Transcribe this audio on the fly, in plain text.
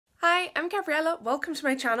I'm Gabriella, welcome to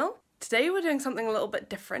my channel. Today we're doing something a little bit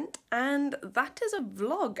different, and that is a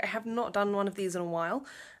vlog. I have not done one of these in a while,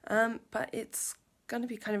 but it's going to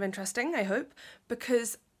be kind of interesting, I hope,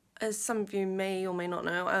 because as some of you may or may not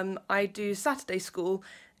know, I do Saturday school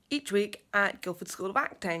each week at Guildford School of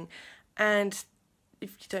Acting, and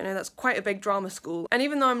if you don't know, that's quite a big drama school. And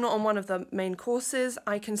even though I'm not on one of the main courses,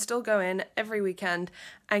 I can still go in every weekend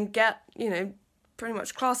and get, pretty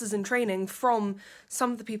much classes and training from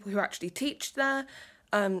some of the people who actually teach there,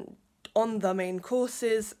 on the main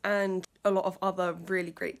courses, and a lot of other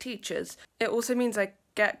really great teachers. It also means I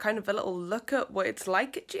get kind of a little look at what it's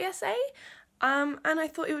like at GSA, and I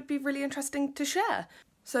thought it would be really interesting to share.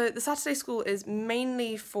 So the Saturday school is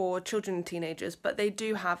mainly for children and teenagers, but they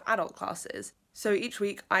do have adult classes. So each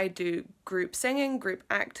week I do group singing, group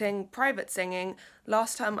acting, private singing.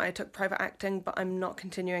 Last term I took private acting, but I'm not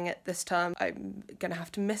continuing it this term. I'm gonna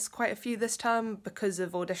have to miss quite a few this term because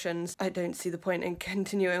of auditions. I don't see the point in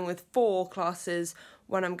continuing with 4 classes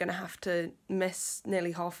when I'm gonna have to miss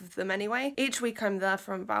nearly half of them anyway. Each week I'm there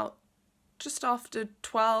from about just after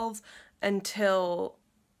 12 until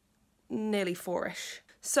nearly 4ish.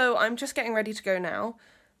 So I'm just getting ready to go now,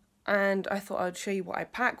 and I thought I'd show you what I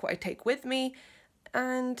pack, what I take with me,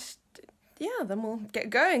 and yeah, then we'll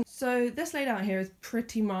get going. So this laid out here is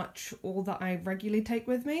pretty much all that I regularly take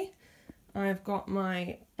with me. I've got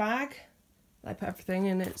my bag that I put everything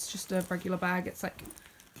in. It's just a regular bag. It's like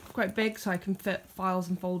quite big, so I can fit files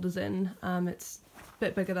and folders in. It's a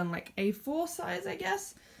bit bigger than like A4 size, I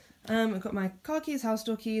guess. I've got my car keys, house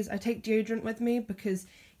door keys. I take deodorant with me because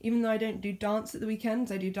even though I don't do dance at the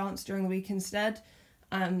weekends, I do dance during the week instead.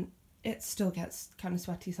 It still gets kind of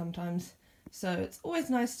sweaty sometimes, so it's always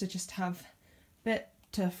nice to just have a bit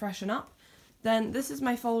to freshen up. Then this is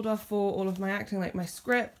my folder for all of my acting, like my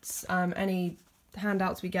scripts, any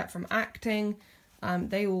handouts we get from acting,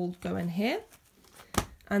 they all go in here.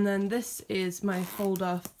 And then this is my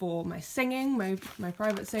folder for my singing, my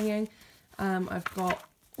private singing. I've got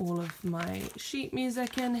all of my sheet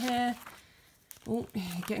music in here. Oh,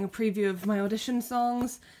 getting a preview of my audition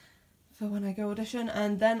songs for when I go audition.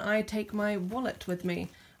 And then I take my wallet with me.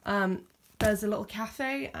 There's a little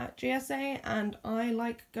cafe at GSA, and I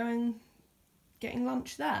like getting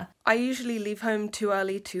lunch there. I usually leave home too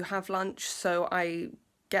early to have lunch, so I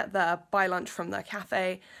get there, buy lunch from the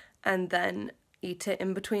cafe, and then eat it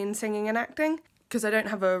in between singing and acting. Because I don't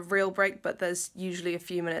have a real break, but there's usually a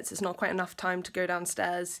few minutes. It's not quite enough time to go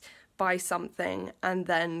downstairs, buy something, and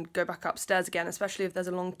then go back upstairs again, especially if there's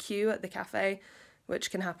a long queue at the cafe, which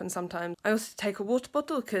can happen sometimes. I also take a water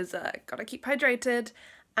bottle because I gotta keep hydrated,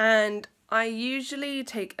 and I usually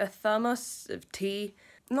take a thermos of tea.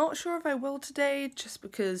 Not sure if I will today, just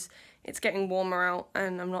because it's getting warmer out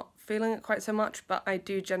and I'm not feeling it quite so much, but I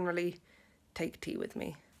do generally take tea with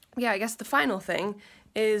me. Yeah, I guess the final thing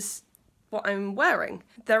is what I'm wearing.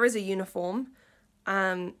 There is a uniform,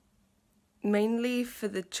 mainly for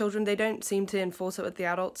the children. They don't seem to enforce it with the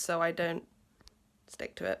adults, so I don't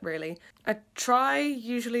stick to it really. I try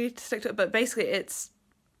usually to stick to it, but basically it's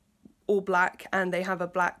all black, and they have a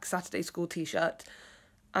black Saturday school t-shirt,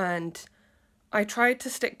 and I try to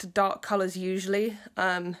stick to dark colours usually.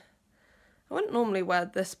 I wouldn't normally wear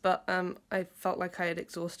this, but I felt like I had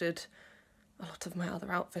exhausted a lot of my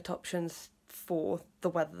other outfit options for the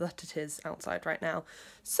weather that it is outside right now,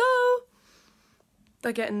 so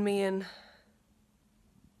they're getting me in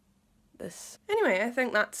this. Anyway, I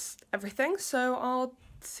think that's everything, so I'll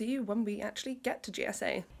see you when we actually get to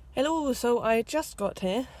GSA. Hello, so I just got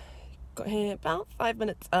here about 5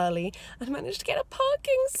 minutes early and managed to get a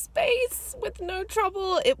parking space with no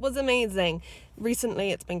trouble. It was amazing.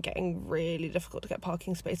 Recently it's been getting really difficult to get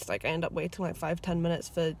parking spaces. Like I end up waiting like 5-10 minutes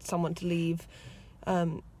for someone to leave,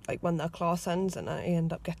 like when their class ends, and I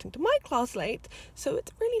end up getting to my class late. So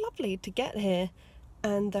it's really lovely to get here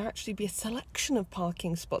and there actually be a selection of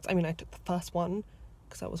parking spots. I mean, I took the first one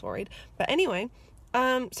because I was worried, but anyway,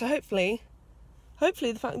 so hopefully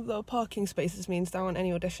the fact that there are parking spaces means there aren't any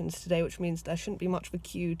auditions today, which means there shouldn't be much of a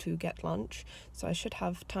queue to get lunch, so I should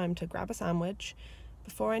have time to grab a sandwich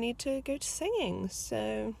before I need to go to singing.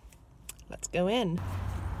 So let's go in.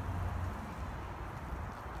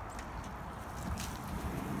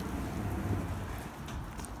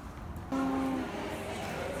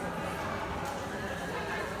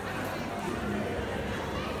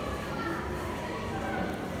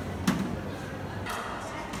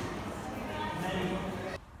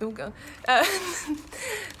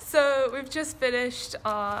 So we've just finished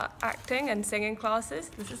our acting and singing classes.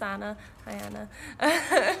 This is Anna. Hi Anna.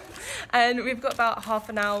 And we've got about half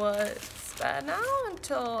an hour spare now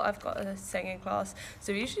until I've got a singing class.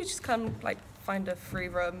 So we usually just come like find a free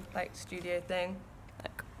room, like studio thing,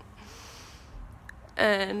 like,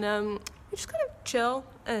 and we just kind of chill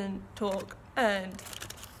and talk, and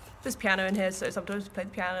there's piano in here, so sometimes we play the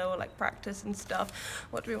piano or like practice and stuff.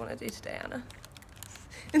 What do we want to do today, Anna?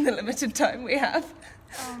 In the limited time we have.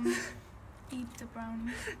 Eat the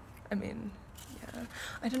brownies. I mean, yeah.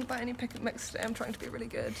 I didn't buy any pick and mix today. I'm trying to be really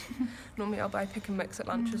good. Normally I'll buy pick and mix at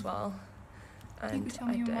lunch as well. And you could tell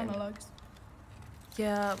me your monologues.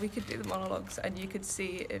 Yeah, we could do the monologues and you could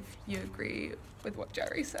see if you agree with what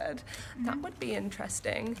Jerry said. That would be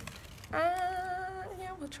interesting.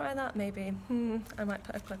 Yeah, we'll try that maybe. I might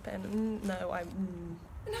put a clip in. No, I'm...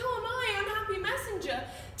 And how am I, unhappy messenger,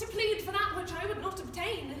 to plead for that which I would not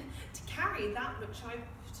obtain, to carry that which I would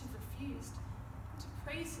have refused, and to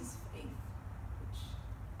praise his faith, which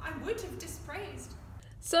I would have dispraised?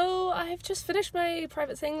 So I've just finished my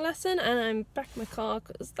private singing lesson and I'm back in my car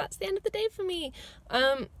because that's the end of the day for me.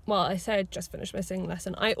 Well, I say I just finished my singing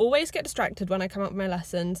lesson. I always get distracted when I come up with my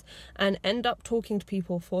lessons and end up talking to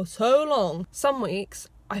people for so long. Some weeks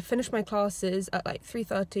I finish my classes at like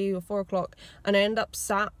 3:30 or 4 o'clock and I end up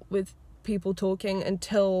sat with people talking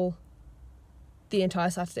until the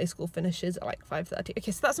entire Saturday school finishes at like 5:30.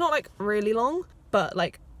 Okay, so that's not like really long, but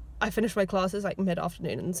like I finish my classes like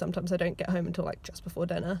mid-afternoon and sometimes I don't get home until like just before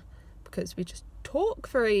dinner because we just talk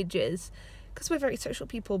for ages because we're very social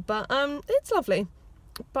people. But it's lovely.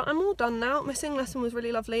 But I'm all done now. My singing lesson was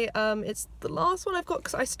really lovely. It's the last one I've got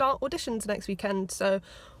because I start auditions next weekend. So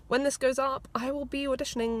when this goes up, I will be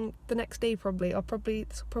auditioning the next day probably.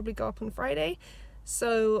 This will probably go up on Friday.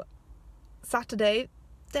 So Saturday,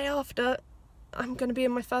 day after, I'm going to be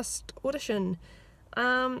in my first audition.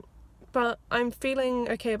 But I'm feeling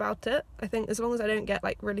okay about it. I think as long as I don't get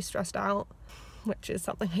like really stressed out, which is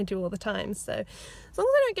something I do all the time. So as long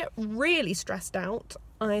as I don't get really stressed out,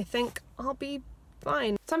 I think I'll be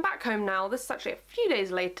fine. So I'm back home now. This is actually a few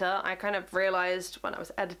days later. I kind of realised when I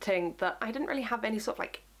was editing that I didn't really have any sort of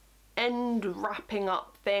like end wrapping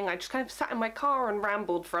up thing. I just kind of sat in my car and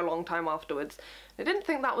rambled for a long time afterwards. I didn't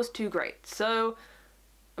think that was too great. So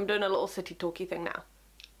I'm doing a little city talky thing now.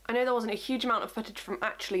 I know there wasn't a huge amount of footage from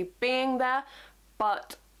actually being there,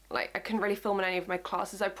 but like I couldn't really film in any of my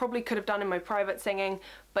classes. I probably could have done in my private singing,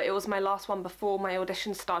 but it was my last one before my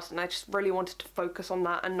audition started and I just really wanted to focus on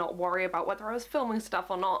that and not worry about whether I was filming stuff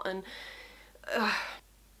or not. And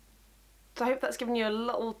so I hope that's given you a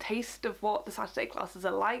little taste of what the Saturday classes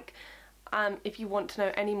are like. If you want to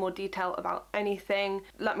know any more detail about anything,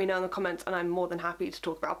 let me know in the comments and I'm more than happy to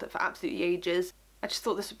talk about it for absolutely ages. I just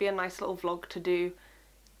thought this would be a nice little vlog to do,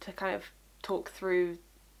 to kind of talk through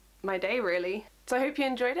my day really. So I hope you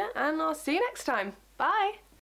enjoyed it and I'll see you next time. Bye!